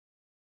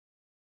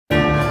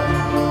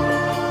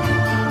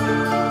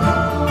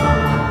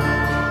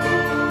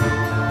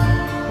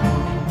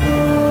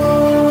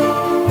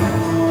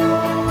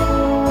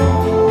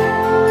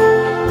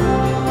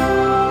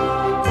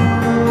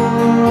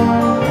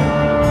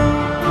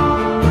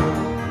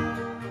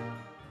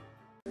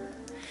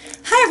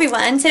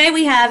everyone, today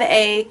we have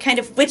a kind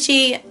of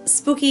witchy,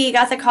 spooky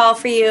gothic haul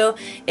for you.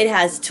 It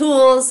has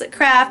tools,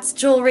 crafts,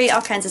 jewelry,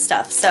 all kinds of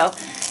stuff. So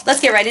let's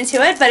get right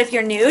into it. But if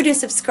you're new, do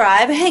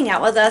subscribe, hang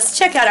out with us,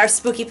 check out our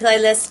spooky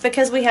playlist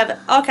because we have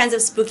all kinds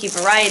of spooky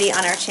variety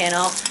on our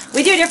channel.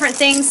 We do different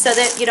things so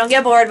that you don't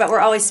get bored, but we're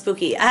always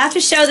spooky. I have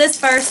to show this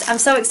first. I'm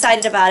so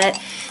excited about it.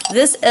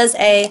 This is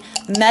a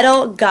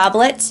metal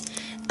goblet.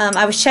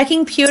 I was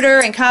checking pewter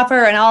and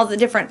copper and all the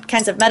different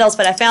kinds of metals,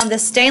 but I found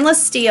this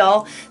stainless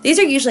steel. These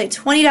are usually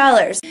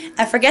 $20.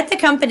 I forget the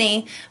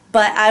company,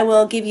 but I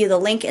will give you the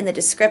link in the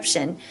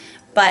description.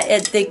 But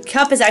the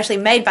cup is actually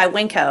made by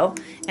Winco,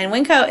 and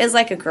Winco is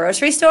like a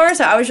grocery store,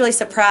 so I was really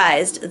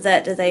surprised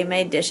that they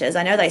made dishes.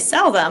 I know they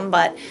sell them,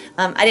 but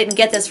I didn't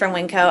get this from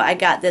Winco. I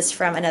got this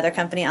from another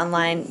company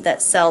online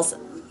that sells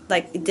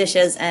like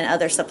dishes and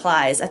other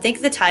supplies. I think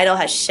the title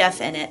has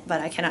chef in it,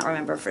 but I cannot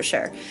remember for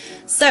sure.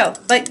 So,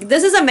 but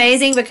this is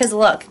amazing because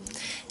look,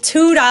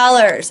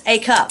 $2 a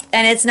cup,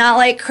 and it's not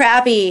like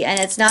crappy, and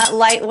it's not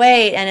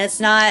lightweight, and it's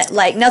not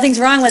like nothing's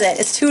wrong with it.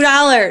 It's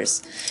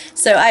 $2.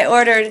 So I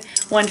ordered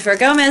one for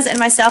Gomez and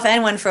myself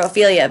and one for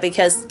Ophelia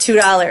because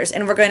 $2,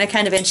 and we're going to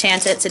kind of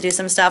enchant it to do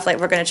some stuff. Like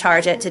we're going to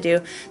charge it to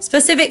do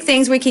specific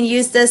things. We can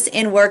use this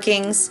in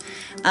workings.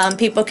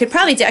 People could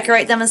probably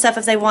decorate them and stuff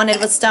if they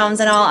wanted with stones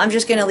and all. I'm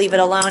just going to leave it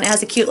alone. It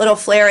has a cute little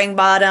flaring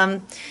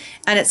bottom,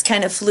 and it's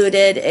kind of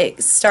fluted.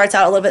 It starts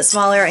out a little bit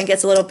smaller and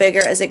gets a little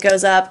bigger as it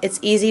goes up. It's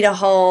easy to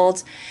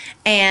hold,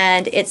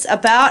 and it's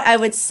about, I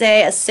would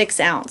say, a 6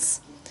 ounce.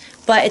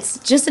 But it's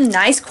just a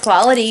nice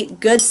quality,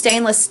 good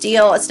stainless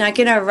steel. It's not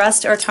going to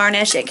rust or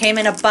tarnish. It came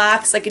in a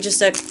box, like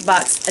just a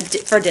box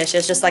for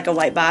dishes, just like a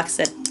white box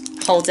that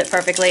holds it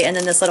perfectly, and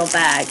then this little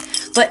bag.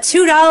 But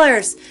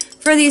 $2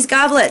 for these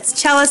goblets,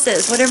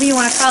 chalices, whatever you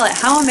want to call it.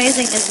 How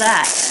amazing is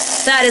that?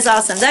 That is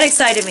awesome. That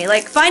excited me.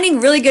 Like finding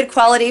really good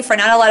quality for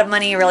not a lot of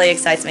money really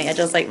excites me. It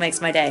just like makes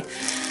my day.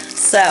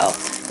 So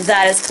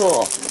that is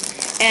cool.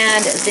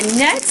 And the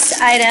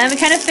next item, it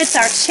kind of fits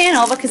our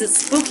channel because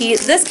it's spooky.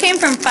 This came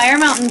from Fire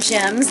Mountain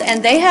Gems,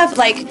 and they have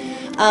like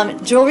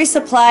jewelry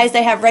supplies.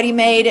 They have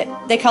ready-made,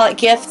 they call it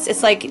gifts.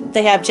 It's like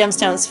they have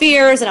gemstone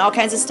spheres and all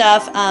kinds of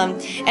stuff.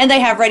 And they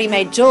have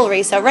ready-made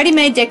jewelry. So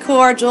ready-made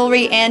decor,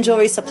 jewelry, and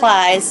jewelry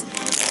supplies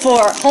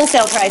for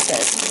wholesale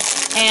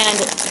prices. And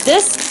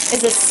this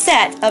is a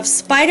set of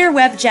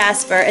spiderweb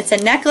jasper. It's a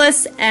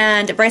necklace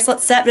and a bracelet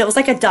set, but it was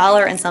like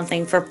 $1 and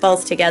something for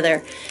both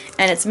together.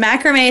 And it's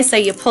macrame, so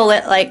you pull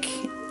it like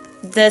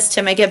this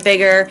to make it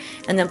bigger,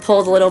 and then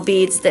pull the little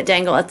beads that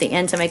dangle at the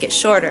end to make it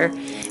shorter.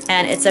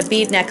 And it's a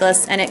bead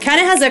necklace, and it kind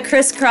of has a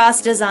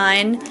crisscross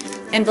design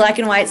in black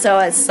and white, so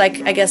it's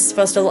like, I guess,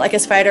 supposed to look like a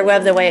spider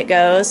web the way it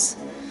goes.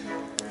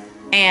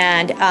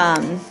 And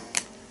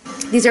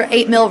these are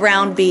 8 mil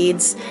round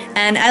beads,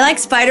 and I like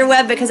spider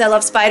web because I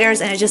love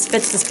spiders, and it just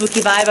fits the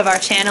spooky vibe of our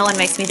channel and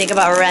makes me think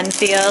about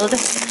Renfield,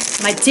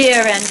 my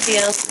dear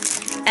Renfield.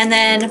 And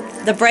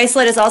then the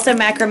bracelet is also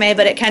macrame,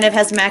 but it kind of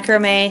has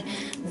macrame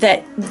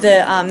that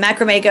the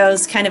macrame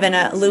goes kind of in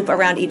a loop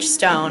around each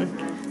stone,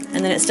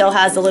 and then it still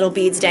has the little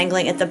beads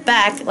dangling at the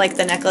back like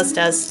the necklace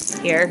does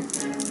here.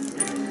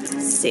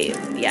 Let's see,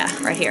 yeah,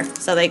 right here.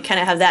 So they kind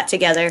of have that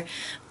together,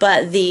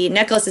 but the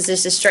necklace is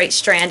just a straight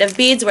strand of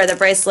beads where the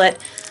bracelet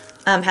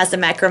has the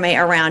macrame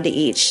around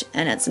each,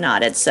 and it's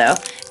knotted. So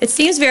it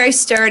seems very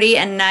sturdy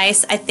and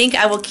nice. I think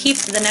I will keep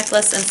the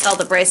necklace and sell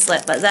the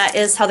bracelet, but that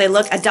is how they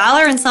look.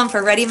 $1 and some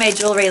for ready-made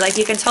jewelry. Like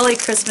you can totally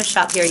Christmas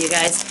shop here, you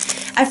guys.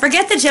 I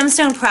forget the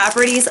gemstone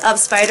properties of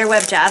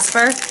spiderweb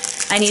jasper.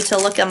 I need to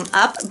look them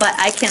up, but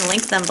I can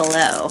link them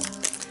below.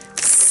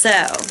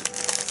 So,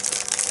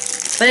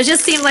 but it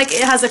just seemed like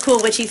it has a cool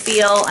witchy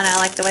feel, and I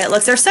like the way it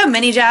looks. There's so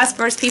many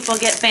jaspers. People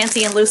get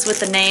fancy and loose with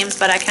the names,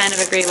 but I kind of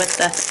agree with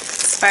the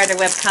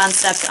spiderweb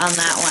concept on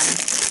that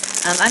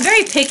one. I'm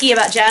very picky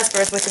about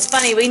jaspers, which is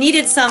funny. We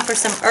needed some for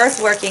some earth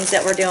workings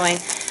that we're doing,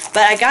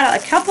 but I got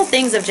a couple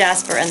things of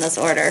jasper in this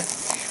order.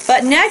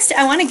 But next,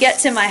 I want to get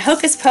to my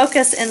Hocus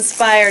Pocus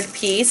inspired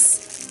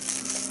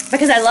piece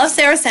because I love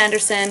Sarah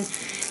Sanderson,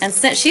 and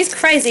since she's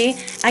crazy,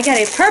 I got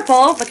a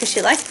purple, because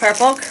she likes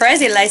purple,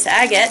 crazy lace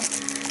agate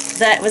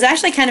that was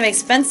actually kind of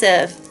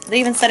expensive. They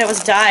even said it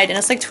was dyed, and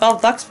it's like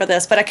 12 bucks for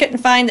this, but I couldn't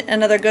find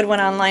another good one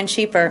online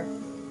cheaper.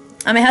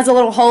 It has a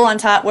little hole on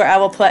top where I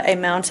will put a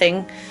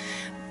mounting,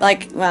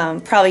 like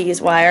probably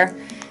use wire,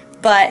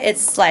 but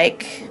it's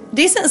like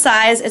decent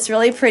size. It's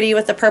really pretty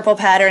with the purple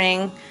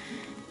patterning,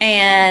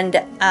 and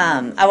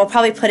I will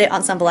probably put it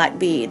on some black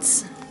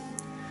beads.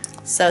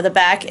 So the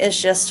back is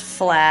just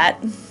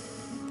flat,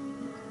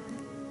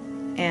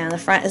 and the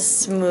front is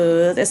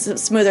smooth.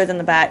 It's smoother than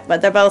the back,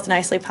 but they're both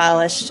nicely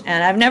polished,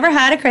 and I've never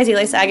had a crazy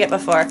lace agate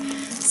before,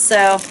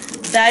 so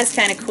that is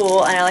kind of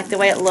cool, and I like the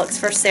way it looks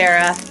for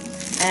Sarah.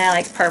 And I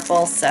like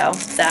purple, so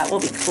that will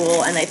be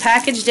cool. And they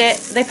packaged it.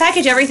 They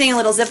package everything in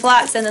little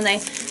Ziplocs, and then they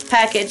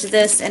package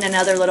this in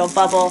another little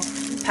bubble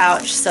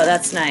pouch, so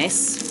that's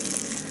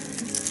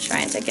nice.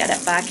 Trying to get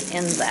it back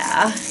in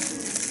there.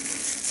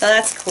 So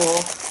that's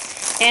cool.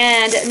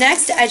 And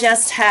next, I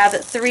just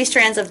have 3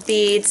 strands of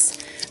beads.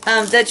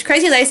 The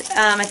crazy lace,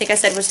 I think I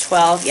said was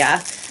 12,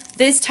 yeah.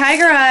 These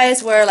tiger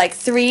eyes were like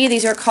 3.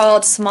 These are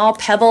called small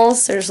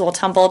pebbles. They're just a little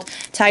tumbled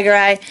tiger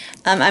eye.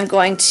 I'm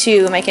going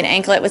to make an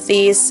anklet with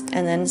these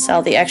and then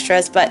sell the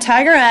extras. But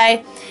tiger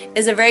eye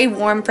is a very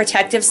warm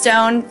protective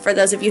stone for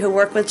those of you who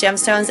work with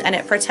gemstones, and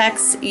it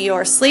protects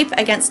your sleep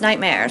against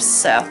nightmares.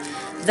 So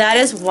that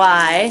is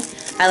why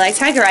I like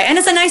tiger eye. And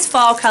it's a nice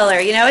fall color.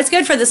 You know, it's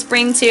good for the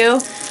spring too,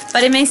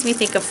 but it makes me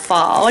think of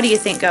fall. What do you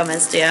think,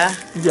 Gomez, dear?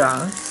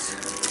 Yeah.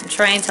 I'm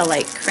trying to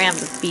like cram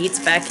the beads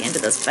back into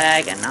this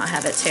bag and not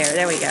have it tear.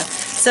 There we go.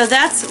 So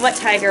that's what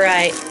tiger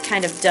eye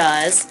kind of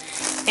does.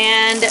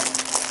 And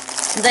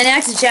the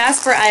next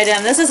jasper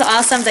item, this is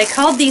awesome. They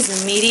called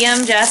these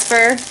medium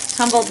jasper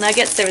tumbled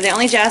nuggets. They were the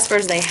only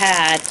jaspers they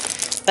had.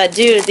 But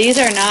dude, these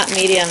are not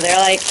medium. They're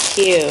like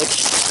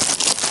huge.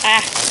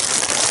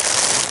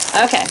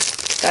 Ah. Okay.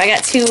 So I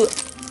got 2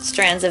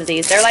 strands of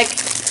these. They're like,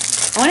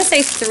 I want to say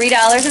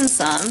 $3 and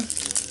some.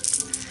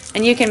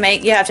 And you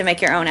have to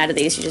make your own out of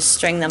these. You just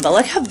string them. But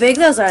look how big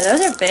those are.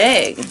 Those are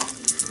big.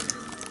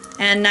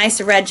 And nice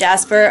red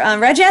jasper.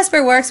 Red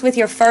jasper works with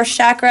your first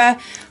chakra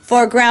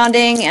for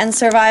grounding and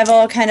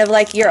survival, kind of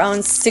like your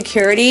own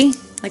security,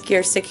 like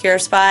your secure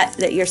spot,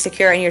 that you're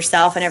secure in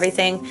yourself and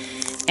everything.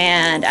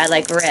 And I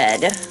like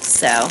red,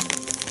 so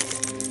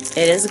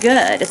it is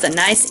good. It's a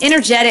nice,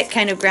 energetic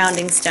kind of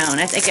grounding stone.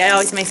 I think it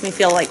always makes me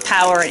feel like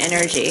power and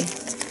energy.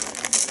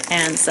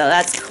 And so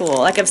that's cool.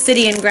 Like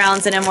obsidian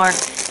grounds in a more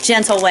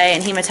gentle way,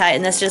 and hematite,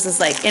 and this just is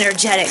like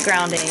energetic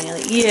grounding.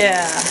 Like,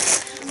 yeah.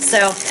 So,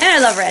 and I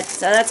love red,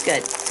 so that's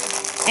good.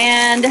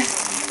 And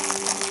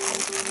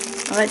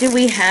what do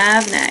we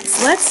have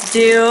next? Let's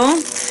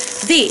do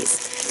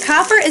these.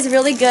 Copper is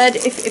really good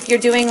if you're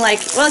doing like,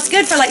 well, it's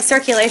good for like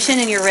circulation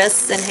in your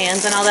wrists and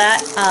hands and all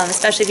that,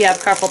 especially if you have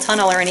carpal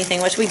tunnel or anything,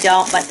 which we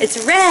don't, but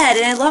it's red,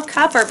 and I love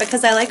copper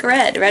because I like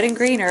red. Red and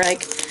green are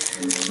like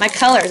my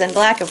colors, and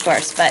black, of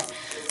course, but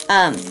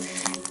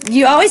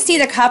you always see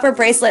the copper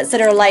bracelets that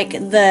are like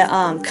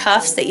the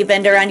cuffs that you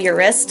bend around your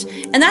wrist,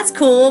 and that's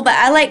cool, but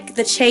I like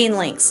the chain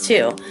links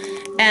too.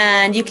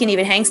 And you can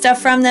even hang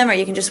stuff from them, or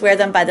you can just wear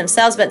them by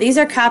themselves, but these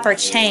are copper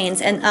chains,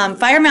 and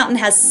Fire Mountain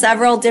has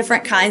several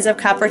different kinds of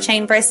copper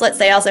chain bracelets.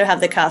 They also have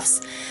the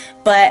cuffs,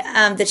 but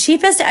the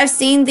cheapest I've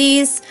seen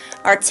these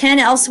are 10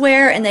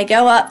 elsewhere, and they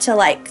go up to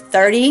like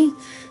 30,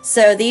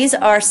 so these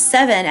are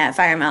 7 at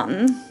Fire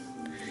Mountain.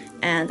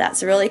 And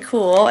that's really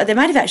cool. They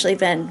might have actually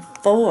been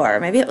 4.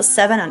 Maybe it was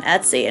 7 on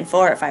Etsy and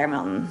 4 at Fire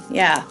Mountain.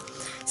 Yeah.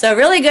 So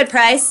really good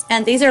price.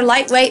 And these are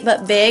lightweight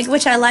but big,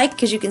 which I like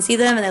because you can see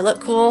them and they look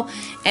cool.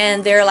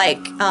 And they're like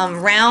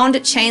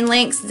round chain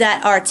links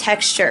that are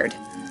textured.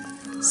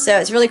 So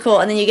it's really cool.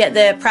 And then you get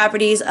the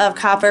properties of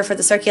copper for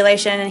the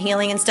circulation and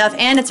healing and stuff.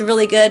 And it's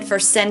really good for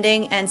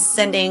sending,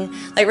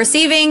 like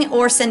receiving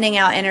or sending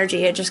out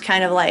energy. It just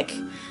kind of like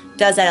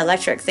does that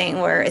electric thing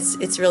where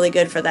it's really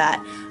good for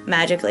that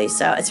magically.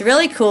 So it's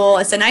really cool.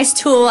 It's a nice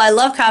tool. I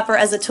love copper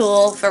as a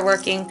tool for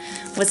working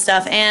with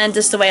stuff, and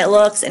just the way it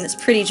looks, and it's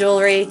pretty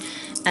jewelry,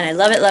 and I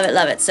love it, love it,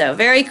 love it. So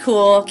very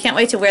cool. Can't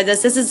wait to wear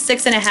this. This is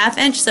 6.5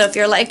 inch, so if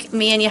you're like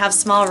me and you have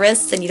small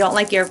wrists and you don't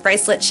like your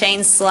bracelet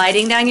chain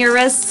sliding down your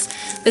wrists,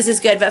 this is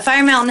good. But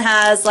Fire Mountain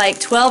has like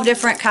 12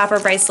 different copper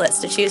bracelets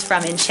to choose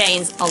from in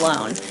chains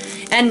alone.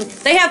 And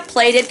they have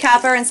plated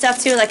copper and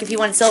stuff too, like if you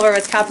want silver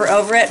with copper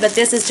over it, but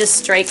this is just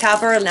straight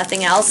copper,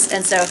 nothing else.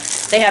 And so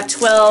they have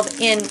 12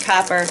 in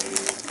copper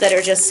that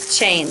are just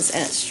chains,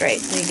 and it's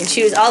straight. And you can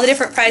choose all the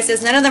different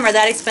prices. None of them are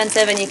that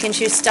expensive, and you can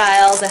choose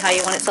styles and how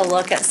you want it to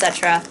look,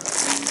 etc.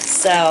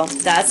 So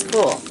that's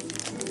cool.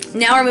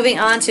 Now we're moving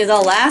on to the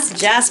last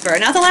jasper.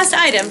 Not the last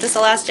item, just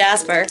the last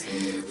jasper.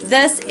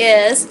 This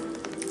is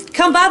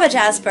Kambaba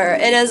jasper.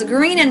 It is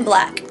green and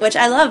black, which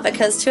I love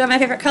because 2 of my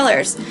favorite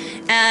colors.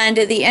 And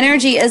the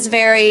energy is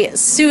very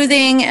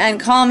soothing and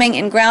calming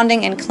and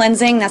grounding and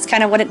cleansing. That's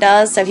kind of what it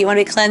does. So if you want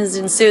to be cleansed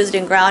and soothed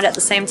and ground at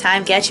the same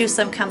time, get you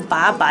some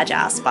Kambaba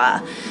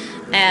jasper.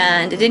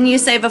 And didn't you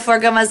say before,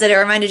 Gomez, that it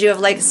reminded you of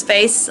like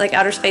space, like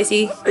outer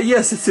spacey?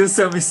 Yes, it feels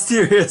so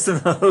mysterious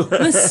and all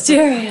that.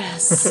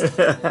 Mysterious.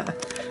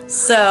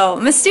 So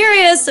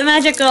mysterious,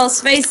 magical,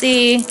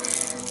 spacey,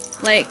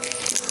 like,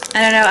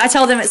 I don't know. I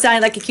told them it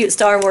sounded like a cute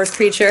Star Wars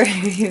creature.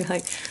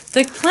 Like,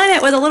 the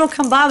planet where the little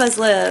Kambabas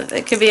live.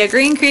 It could be a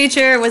green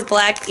creature with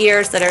black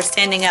ears that are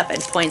standing up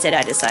and pointed,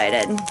 I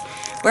decided.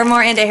 We're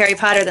more into Harry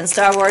Potter than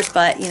Star Wars,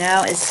 but, you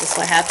know, it's just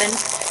what happened.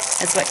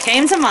 It's what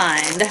came to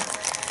mind.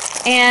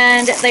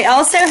 And they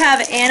also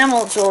have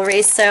animal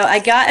jewelry, so I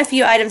got a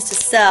few items to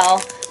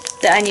sell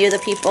that I knew the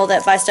people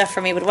that buy stuff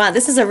for me would want.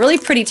 This is a really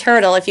pretty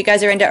turtle if you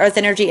guys are into earth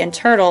energy and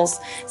turtles.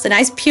 It's a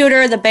nice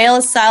pewter. The bale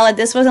is solid.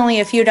 This was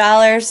only a few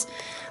dollars.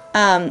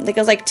 I think it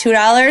was like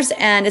 $2,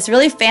 and it's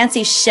really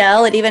fancy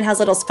shell. It even has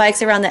little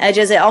spikes around the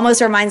edges. It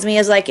almost reminds me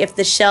of like if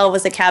the shell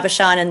was a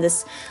cabochon and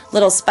this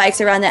little spikes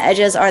around the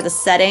edges are the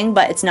setting,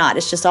 but it's not.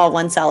 It's just all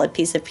one solid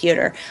piece of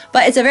pewter.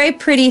 But it's a very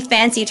pretty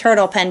fancy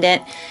turtle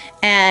pendant,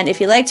 and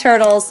if you like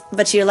turtles,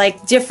 but you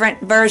like different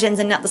versions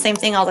and not the same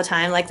thing all the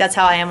time, like that's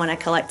how I am when I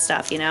collect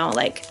stuff, you know?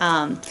 Like,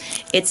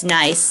 it's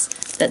nice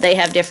that they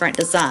have different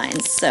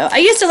designs. So I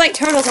used to like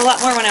turtles a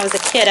lot more when I was a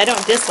kid. I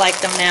don't dislike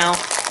them now.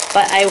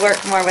 but I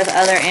work more with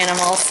other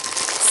animals,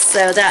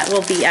 so that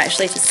will be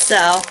actually to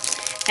sell.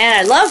 And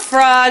I love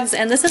frogs,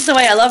 and this is the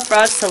way I love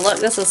frogs to look.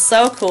 This is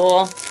so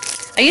cool.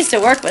 I used to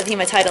work with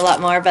hematite a lot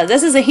more, but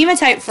this is a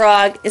hematite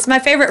frog. It's my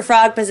favorite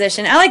frog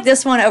position. I like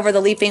this one over the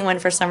leaping one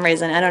for some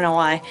reason. I don't know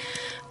why.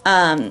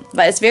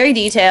 But it's very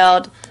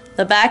detailed.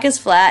 The back is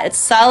flat. It's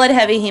solid,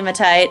 heavy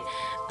hematite.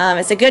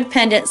 It's a good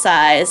pendant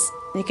size.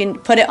 You can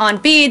put it on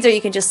beads, or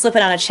you can just slip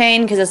it on a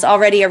chain because it's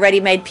already a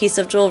ready-made piece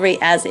of jewelry,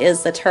 as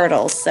is the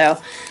turtle.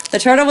 So the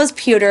turtle was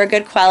pewter,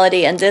 good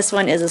quality, and this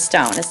one is a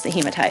stone. It's the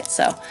hematite.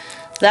 So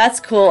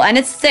that's cool. And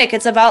it's thick.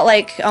 It's about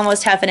like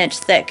almost half an inch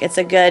thick. It's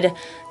a good,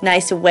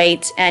 nice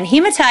weight. And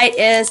hematite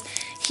is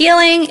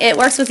healing. It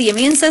works with the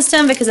immune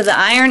system because of the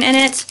iron in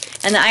it.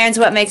 And the iron's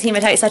what makes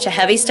hematite such a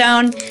heavy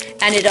stone.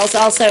 And it is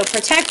also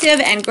protective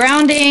and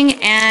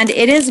grounding. And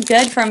it is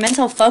good for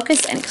mental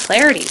focus and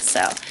clarity.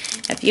 So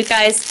if you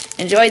guys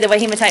enjoy the way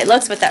hematite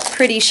looks with that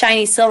pretty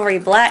shiny silvery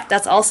black,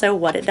 that's also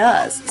what it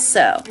does.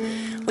 So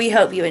we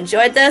hope you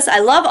enjoyed this. I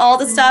love all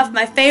the stuff.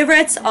 My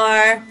favorites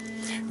are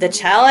the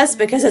chalice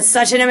because it's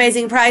such an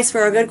amazing price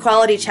for a good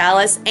quality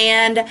chalice,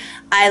 and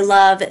I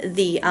love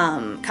the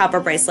copper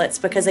bracelets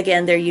because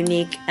again they're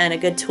unique and a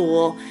good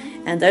tool,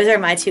 and those are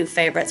my two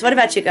favorites. What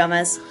about you,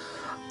 Gomez?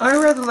 I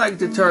rather like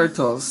the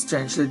turtles,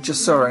 strangely,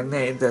 just so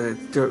ornate that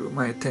it drew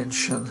my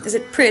attention. Is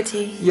it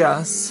pretty?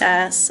 Yes.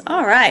 Yes.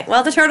 All right.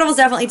 Well, the turtle was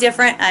definitely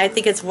different. I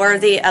think it's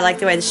worthy. I like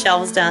the way the shell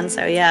was done.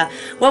 So yeah.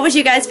 What was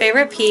you guys'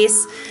 favorite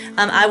piece?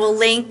 I will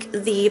link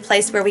the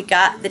place where we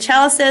got the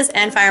chalices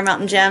and Fire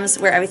Mountain gems,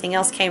 where everything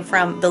else came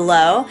from,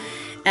 below.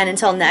 And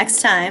until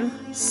next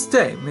time,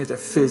 Stay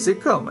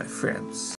metaphysical, my friends.